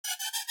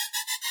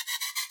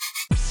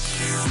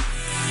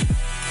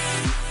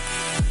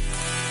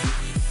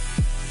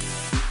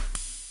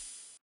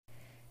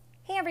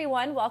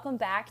everyone. Welcome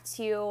back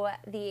to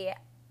the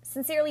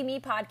Sincerely Me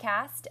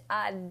podcast.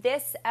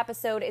 This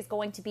episode is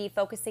going to be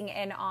focusing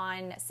in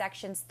on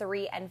sections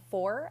 3 and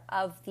 4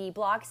 of the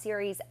blog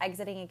series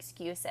Exiting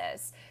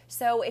Excuses.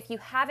 So if you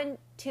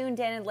haven't tuned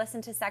in and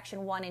listened to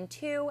section 1 and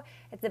 2,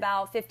 it's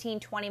about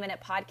 15-20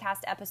 minute podcast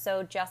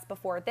episode just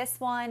before this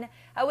one.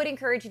 I would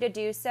encourage you to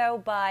do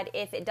so, but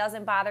if it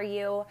doesn't bother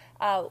you,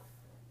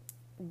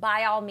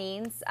 by all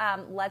means,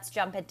 let's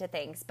jump into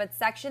things. But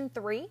section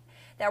 3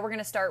 that we're going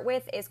to start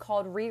with is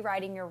called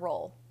Rewriting Your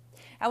Role.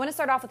 I want to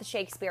start off with a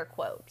Shakespeare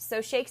quote.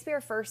 So Shakespeare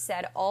first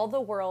said, "All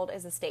the world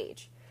is a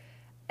stage."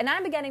 And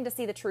I'm beginning to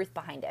see the truth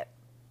behind it.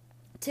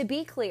 To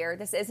be clear,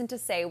 this isn't to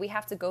say we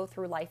have to go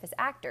through life as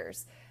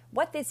actors.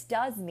 What this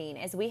does mean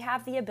is we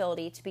have the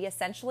ability to be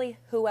essentially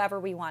whoever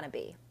we want to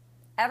be.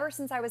 Ever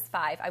since I was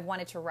 5, I've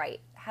wanted to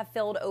write, have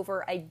filled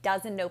over a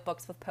dozen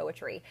notebooks with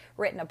poetry,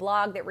 written a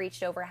blog that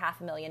reached over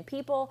 500,000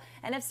 people,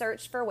 and have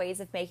searched for ways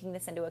of making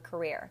this into a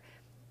career.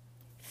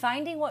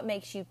 Finding what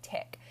makes you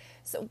tick.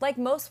 So like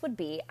most would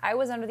be, I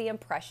was under the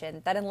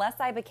impression that unless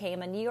I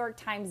became a New York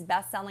Times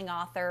bestselling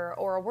author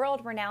or a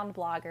world-renowned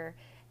blogger,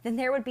 then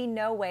there would be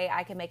no way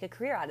I could make a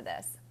career out of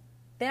this.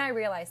 Then I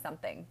realized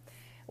something.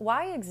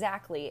 Why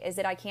exactly is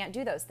it I can't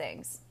do those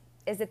things?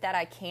 Is it that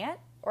I can't,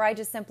 or I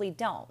just simply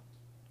don't?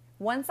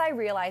 Once I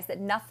realized that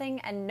nothing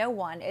and no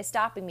one is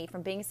stopping me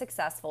from being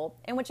successful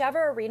in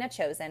whichever arena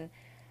chosen,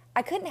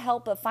 I couldn't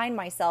help but find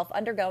myself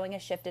undergoing a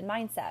shift in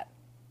mindset.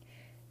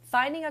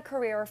 Finding a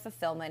career of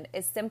fulfillment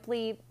is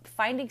simply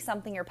finding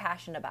something you're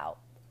passionate about.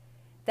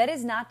 That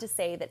is not to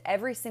say that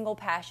every single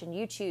passion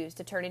you choose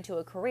to turn into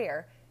a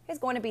career is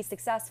going to be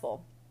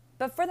successful.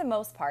 But for the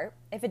most part,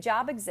 if a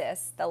job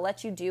exists that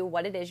lets you do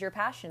what it is you're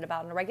passionate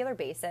about on a regular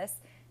basis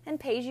and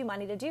pays you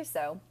money to do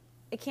so,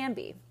 it can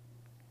be.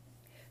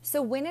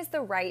 So when is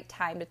the right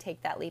time to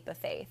take that leap of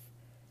faith?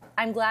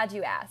 I'm glad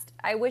you asked.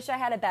 I wish I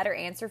had a better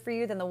answer for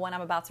you than the one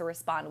I'm about to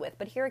respond with,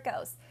 but here it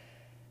goes.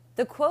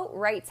 The quote,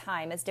 right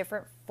time, is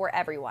different for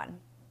everyone.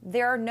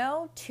 There are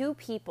no two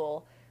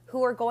people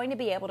who are going to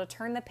be able to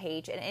turn the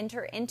page and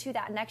enter into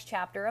that next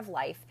chapter of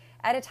life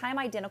at a time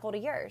identical to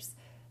yours.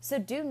 So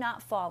do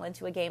not fall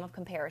into a game of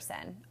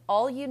comparison.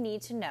 All you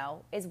need to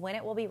know is when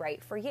it will be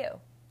right for you.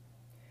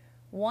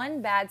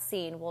 One bad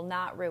scene will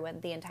not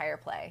ruin the entire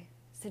play.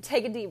 So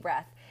take a deep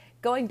breath.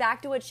 Going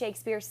back to what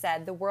Shakespeare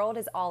said, the world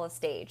is all a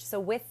stage. So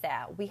with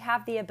that, we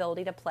have the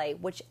ability to play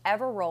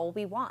whichever role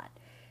we want.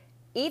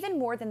 Even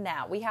more than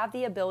that, we have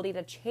the ability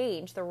to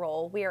change the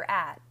role we are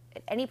at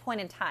any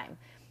point in time.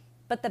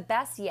 But the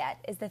best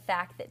yet is the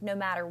fact that no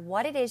matter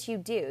what it is you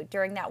do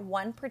during that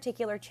one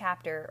particular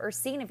chapter or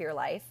scene of your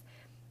life,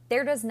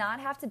 there does not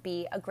have to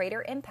be a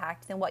greater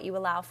impact than what you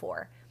allow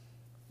for.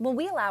 When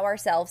we allow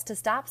ourselves to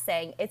stop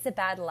saying it's a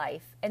bad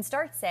life and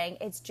start saying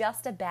it's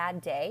just a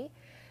bad day,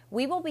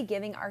 we will be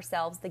giving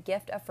ourselves the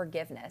gift of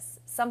forgiveness,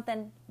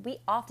 something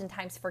we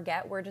oftentimes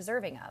forget we're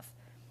deserving of.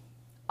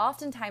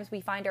 Oftentimes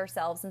we find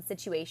ourselves in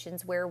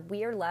situations where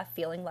we are left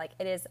feeling like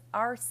it is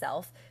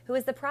ourself who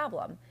is the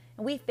problem,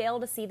 and we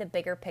fail to see the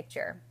bigger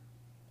picture.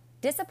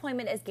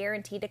 Disappointment is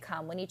guaranteed to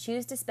come when you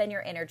choose to spend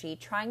your energy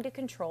trying to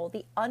control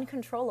the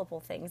uncontrollable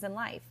things in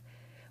life.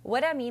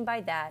 What I mean by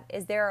that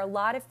is there are a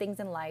lot of things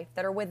in life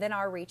that are within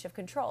our reach of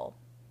control.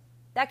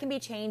 That can be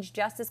changed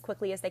just as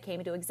quickly as they came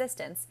into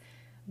existence,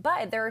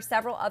 but there are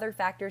several other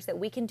factors that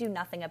we can do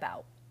nothing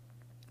about.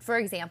 For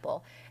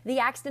example, the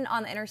accident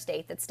on the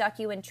interstate that stuck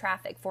you in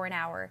traffic for an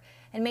hour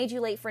and made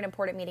you late for an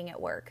important meeting at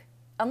work.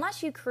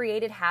 Unless you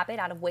created habit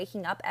out of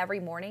waking up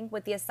every morning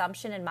with the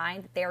assumption in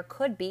mind that there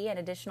could be an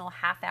additional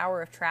half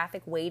hour of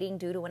traffic waiting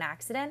due to an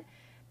accident,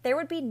 there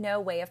would be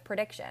no way of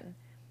prediction.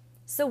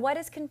 So what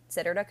is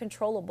considered a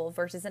controllable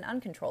versus an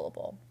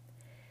uncontrollable?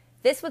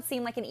 This would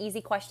seem like an easy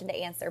question to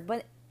answer,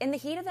 but in the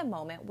heat of the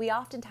moment, we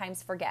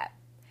oftentimes forget.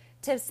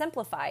 To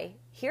simplify,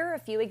 here are a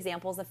few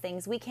examples of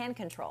things we can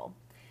control.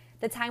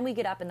 The time we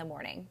get up in the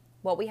morning,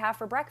 what we have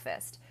for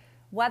breakfast,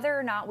 whether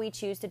or not we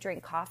choose to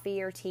drink coffee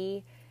or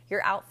tea,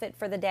 your outfit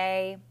for the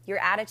day, your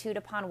attitude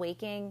upon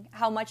waking,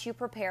 how much you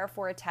prepare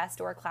for a test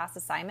or a class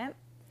assignment.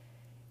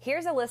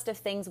 Here's a list of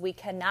things we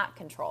cannot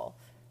control.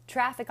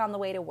 Traffic on the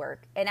way to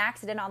work, an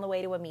accident on the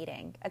way to a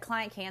meeting, a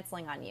client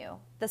canceling on you,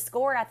 the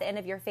score at the end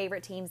of your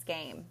favorite team's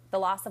game, the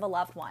loss of a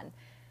loved one.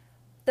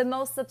 The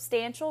most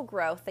substantial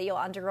growth that you'll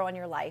undergo in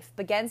your life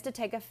begins to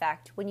take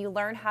effect when you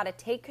learn how to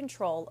take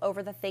control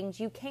over the things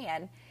you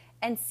can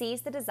and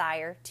seize the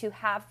desire to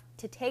have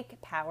to take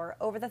power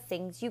over the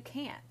things you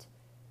can't.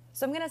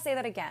 So I'm going to say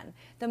that again.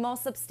 The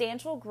most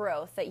substantial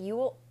growth that you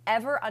will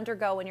ever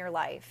undergo in your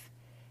life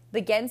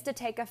begins to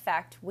take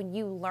effect when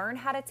you learn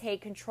how to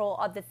take control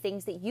of the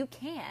things that you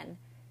can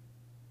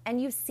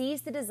and you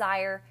seize the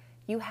desire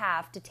you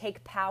have to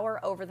take power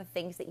over the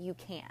things that you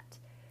can't.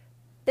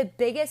 The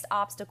biggest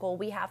obstacle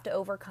we have to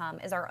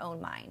overcome is our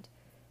own mind.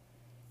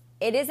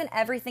 It isn't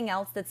everything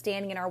else that's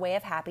standing in our way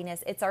of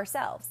happiness, it's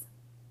ourselves.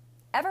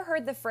 Ever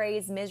heard the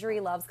phrase, misery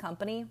loves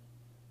company?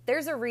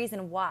 There's a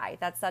reason why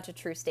that's such a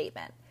true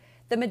statement.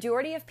 The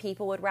majority of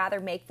people would rather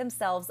make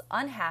themselves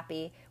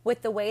unhappy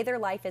with the way their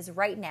life is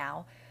right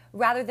now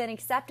rather than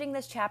accepting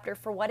this chapter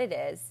for what it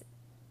is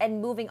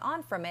and moving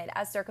on from it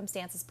as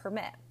circumstances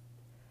permit.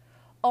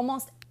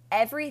 Almost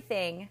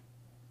everything,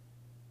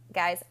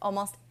 guys,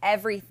 almost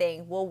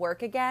everything will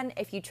work again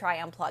if you try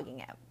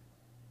unplugging it.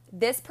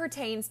 This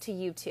pertains to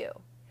you too.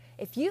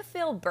 If you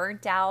feel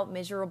burnt out,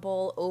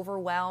 miserable,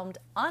 overwhelmed,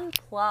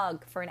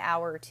 unplug for an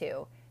hour or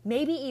two,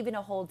 maybe even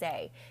a whole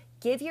day.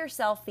 Give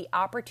yourself the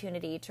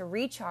opportunity to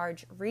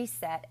recharge,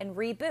 reset, and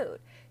reboot,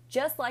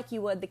 just like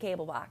you would the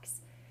cable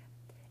box.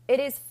 It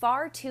is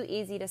far too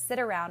easy to sit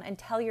around and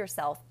tell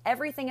yourself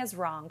everything is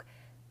wrong,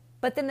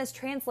 but then this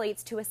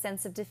translates to a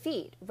sense of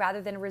defeat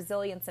rather than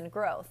resilience and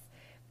growth.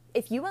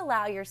 If you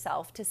allow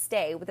yourself to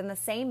stay within the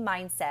same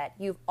mindset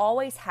you've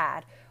always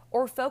had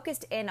or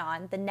focused in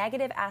on the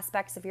negative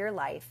aspects of your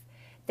life,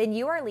 then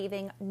you are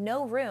leaving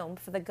no room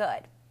for the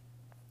good.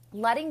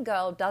 Letting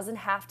go doesn't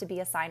have to be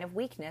a sign of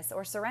weakness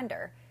or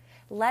surrender.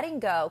 Letting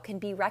go can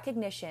be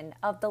recognition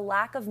of the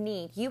lack of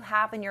need you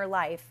have in your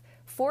life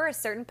for a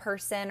certain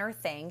person or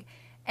thing,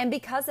 and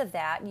because of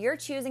that, you're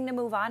choosing to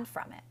move on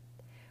from it.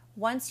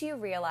 Once you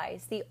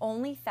realize the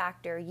only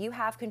factor you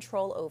have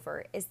control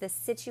over is the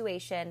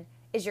situation,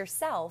 is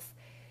yourself,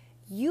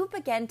 you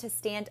begin to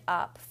stand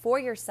up for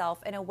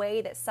yourself in a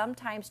way that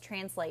sometimes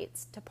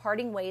translates to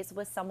parting ways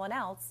with someone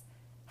else.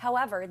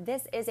 However,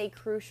 this is a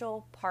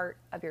crucial part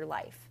of your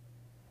life.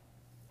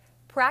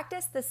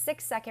 Practice the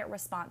 6-second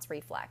response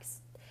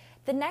reflex.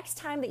 The next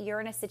time that you're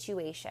in a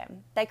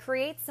situation that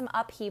creates some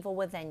upheaval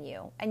within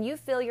you and you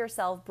feel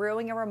yourself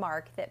brewing a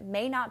remark that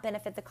may not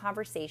benefit the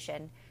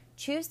conversation,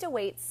 choose to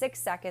wait 6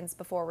 seconds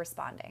before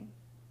responding.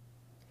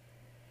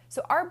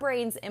 So our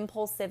brain's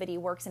impulsivity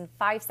works in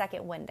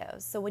 5-second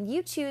windows. So when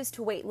you choose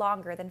to wait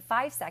longer than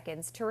 5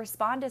 seconds to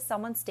respond to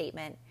someone's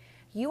statement,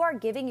 you are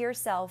giving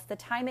yourself the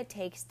time it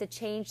takes to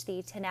change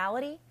the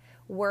tonality,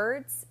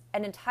 words,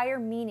 and entire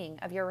meaning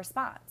of your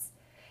response.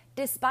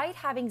 Despite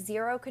having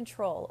zero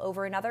control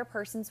over another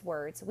person's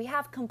words, we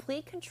have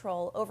complete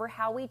control over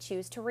how we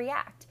choose to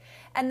react.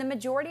 And the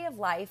majority of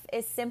life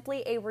is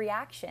simply a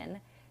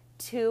reaction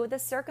to the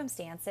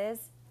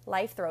circumstances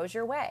life throws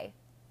your way.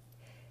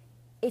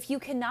 If you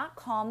cannot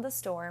calm the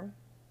storm,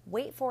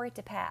 wait for it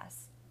to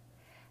pass.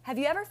 Have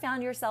you ever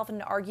found yourself in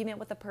an argument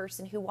with a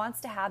person who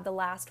wants to have the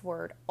last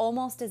word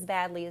almost as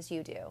badly as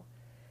you do?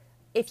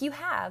 If you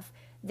have,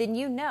 then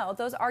you know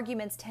those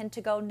arguments tend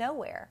to go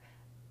nowhere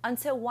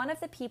until one of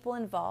the people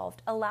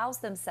involved allows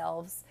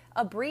themselves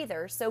a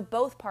breather so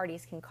both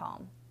parties can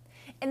calm.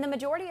 In the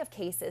majority of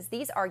cases,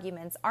 these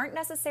arguments aren't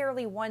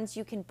necessarily ones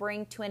you can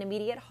bring to an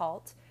immediate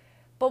halt,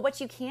 but what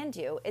you can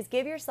do is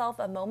give yourself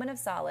a moment of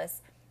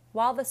solace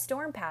while the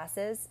storm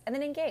passes and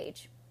then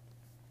engage.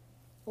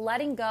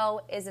 Letting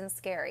go isn't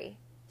scary.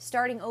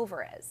 Starting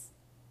over is.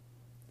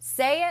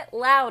 Say it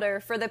louder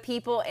for the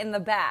people in the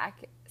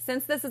back.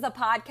 Since this is a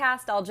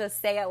podcast, I'll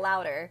just say it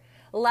louder.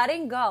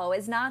 Letting go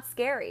is not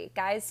scary,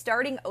 guys.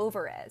 Starting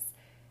over is.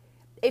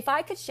 If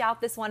I could shout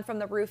this one from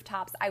the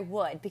rooftops, I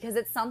would, because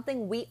it's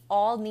something we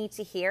all need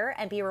to hear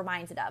and be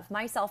reminded of,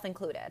 myself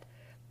included.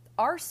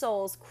 Our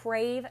souls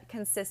crave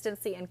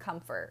consistency and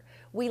comfort.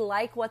 We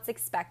like what's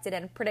expected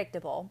and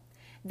predictable.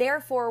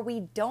 Therefore,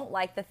 we don't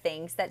like the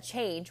things that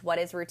change what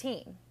is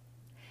routine.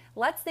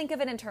 Let's think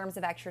of it in terms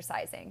of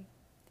exercising.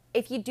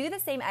 If you do the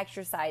same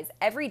exercise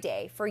every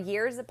day for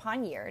years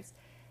upon years,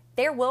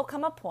 there will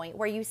come a point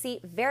where you see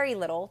very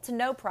little to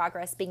no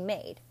progress being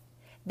made.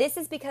 This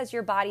is because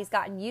your body's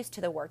gotten used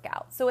to the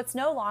workout, so it's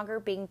no longer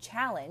being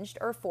challenged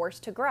or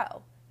forced to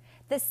grow.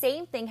 The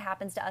same thing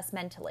happens to us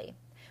mentally.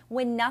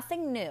 When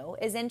nothing new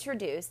is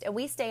introduced and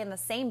we stay in the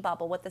same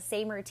bubble with the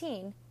same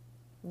routine,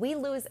 we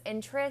lose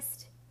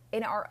interest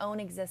in our own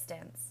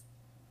existence.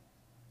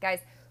 Guys,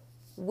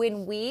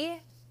 when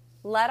we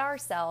let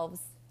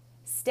ourselves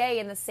stay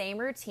in the same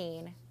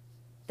routine,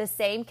 the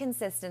same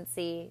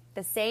consistency,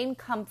 the same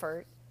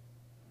comfort,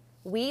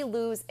 we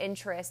lose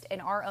interest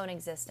in our own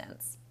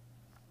existence.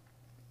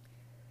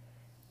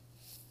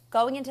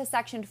 Going into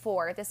section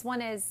 4, this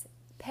one is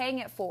paying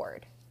it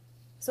forward.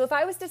 So if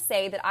I was to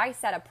say that I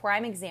set a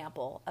prime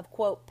example of,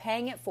 quote,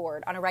 paying it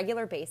forward on a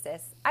regular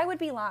basis, I would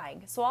be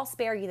lying, so I'll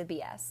spare you the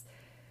BS.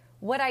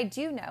 What I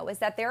do know is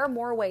that there are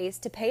more ways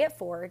to pay it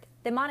forward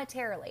than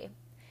monetarily.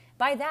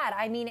 By that,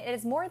 I mean it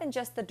is more than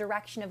just the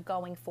direction of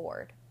going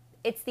forward.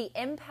 It's the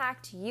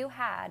impact you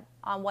had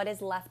on what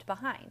is left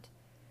behind.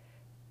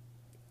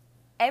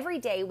 Every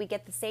day we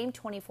get the same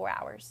 24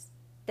 hours,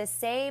 the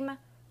same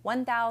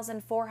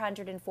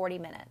 1,440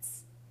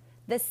 minutes,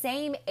 the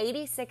same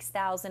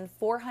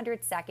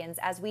 86,400 seconds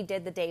as we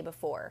did the day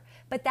before.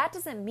 But that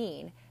doesn't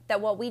mean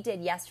that what we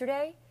did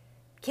yesterday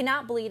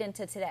cannot bleed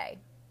into today.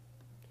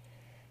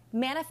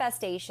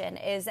 Manifestation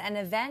is an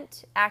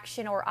event,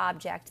 action, or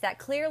object that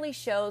clearly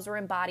shows or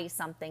embodies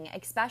something,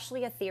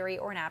 especially a theory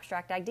or an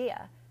abstract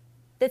idea.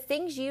 The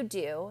things you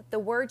do, the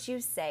words you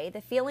say,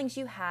 the feelings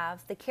you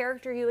have, the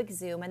character you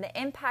exude, and the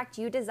impact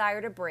you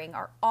desire to bring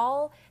are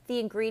all the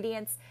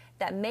ingredients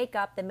that make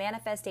up the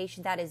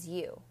manifestation that is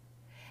you.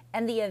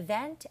 And the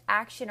event,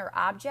 action, or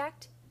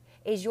object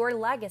is your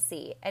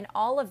legacy, and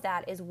all of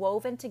that is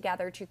woven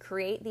together to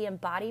create the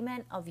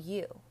embodiment of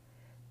you.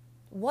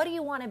 What do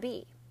you want to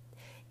be?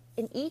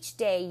 In each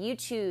day you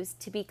choose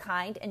to be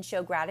kind and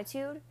show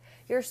gratitude,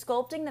 you're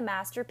sculpting the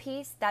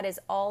masterpiece that is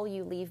all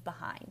you leave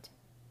behind.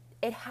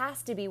 It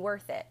has to be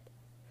worth it.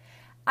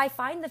 I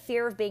find the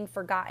fear of being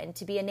forgotten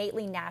to be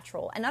innately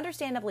natural, and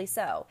understandably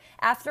so.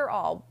 After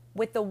all,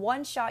 with the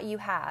one shot you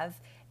have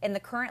in the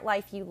current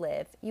life you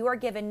live, you are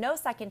given no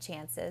second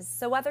chances,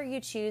 so whether you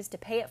choose to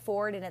pay it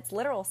forward in its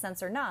literal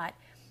sense or not,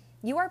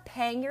 you are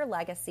paying your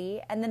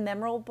legacy and the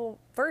memorable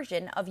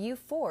version of you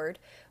forward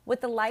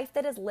with the life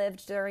that is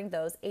lived during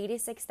those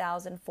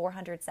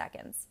 86,400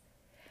 seconds.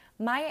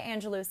 Maya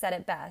Angelou said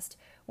it best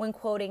when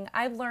quoting,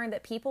 "I've learned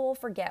that people will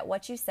forget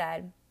what you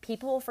said,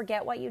 people will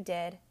forget what you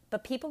did,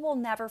 but people will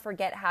never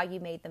forget how you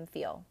made them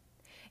feel."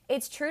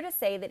 It's true to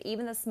say that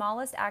even the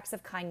smallest acts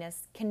of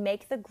kindness can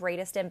make the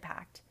greatest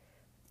impact.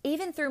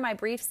 Even through my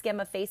brief skim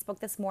of Facebook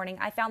this morning,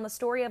 I found the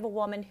story of a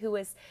woman who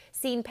was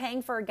seen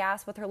paying for her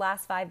gas with her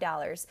last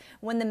 $5.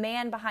 When the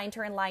man behind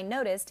her in line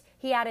noticed,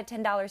 he added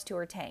 $10 to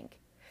her tank.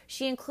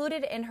 She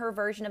included in her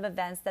version of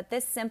events that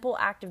this simple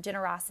act of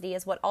generosity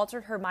is what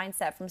altered her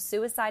mindset from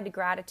suicide to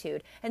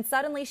gratitude, and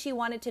suddenly she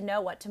wanted to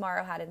know what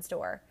tomorrow had in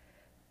store.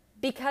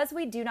 Because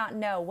we do not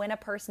know when a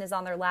person is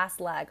on their last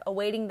leg,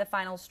 awaiting the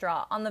final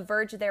straw, on the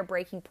verge of their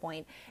breaking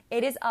point,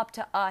 it is up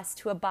to us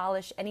to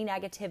abolish any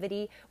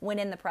negativity when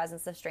in the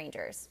presence of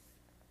strangers.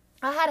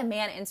 I had a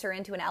man enter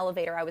into an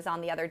elevator I was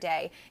on the other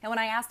day, and when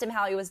I asked him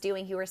how he was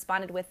doing, he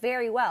responded with,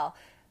 "Very well,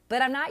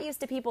 but I'm not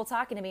used to people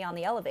talking to me on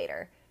the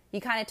elevator.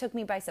 You kind of took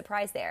me by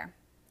surprise there."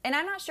 And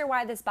I'm not sure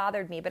why this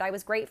bothered me, but I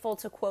was grateful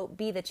to, quote,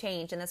 be the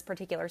change in this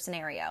particular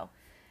scenario.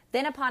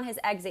 Then upon his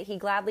exit, he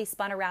gladly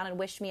spun around and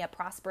wished me a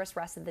prosperous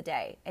rest of the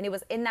day. And it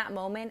was in that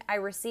moment I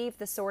received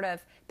the sort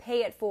of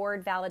pay it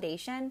forward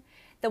validation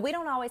that we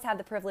don't always have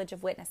the privilege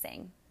of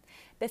witnessing.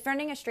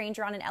 Befriending a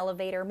stranger on an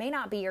elevator may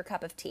not be your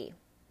cup of tea,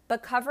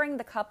 but covering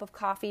the cup of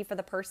coffee for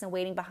the person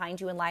waiting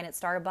behind you in line at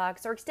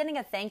Starbucks or extending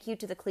a thank you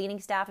to the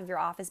cleaning staff of your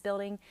office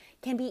building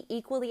can be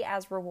equally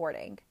as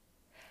rewarding.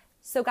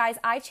 So guys,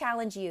 I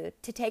challenge you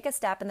to take a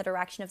step in the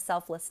direction of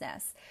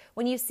selflessness.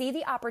 When you see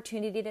the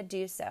opportunity to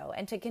do so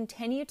and to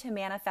continue to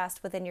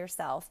manifest within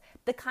yourself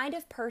the kind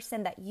of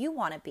person that you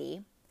want to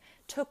be,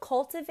 to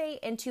cultivate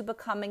into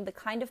becoming the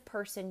kind of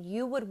person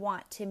you would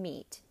want to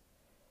meet.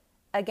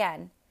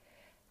 Again,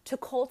 to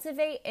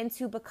cultivate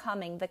into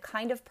becoming the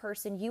kind of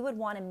person you would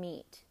want to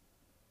meet.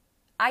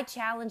 I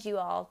challenge you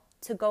all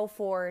to go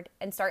forward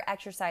and start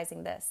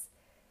exercising this.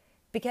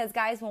 Because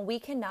guys, when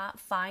we cannot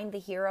find the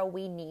hero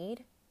we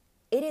need,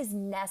 it is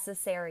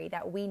necessary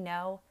that we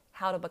know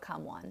how to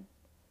become one.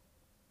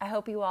 I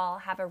hope you all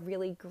have a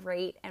really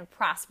great and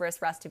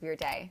prosperous rest of your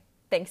day.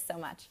 Thanks so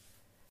much.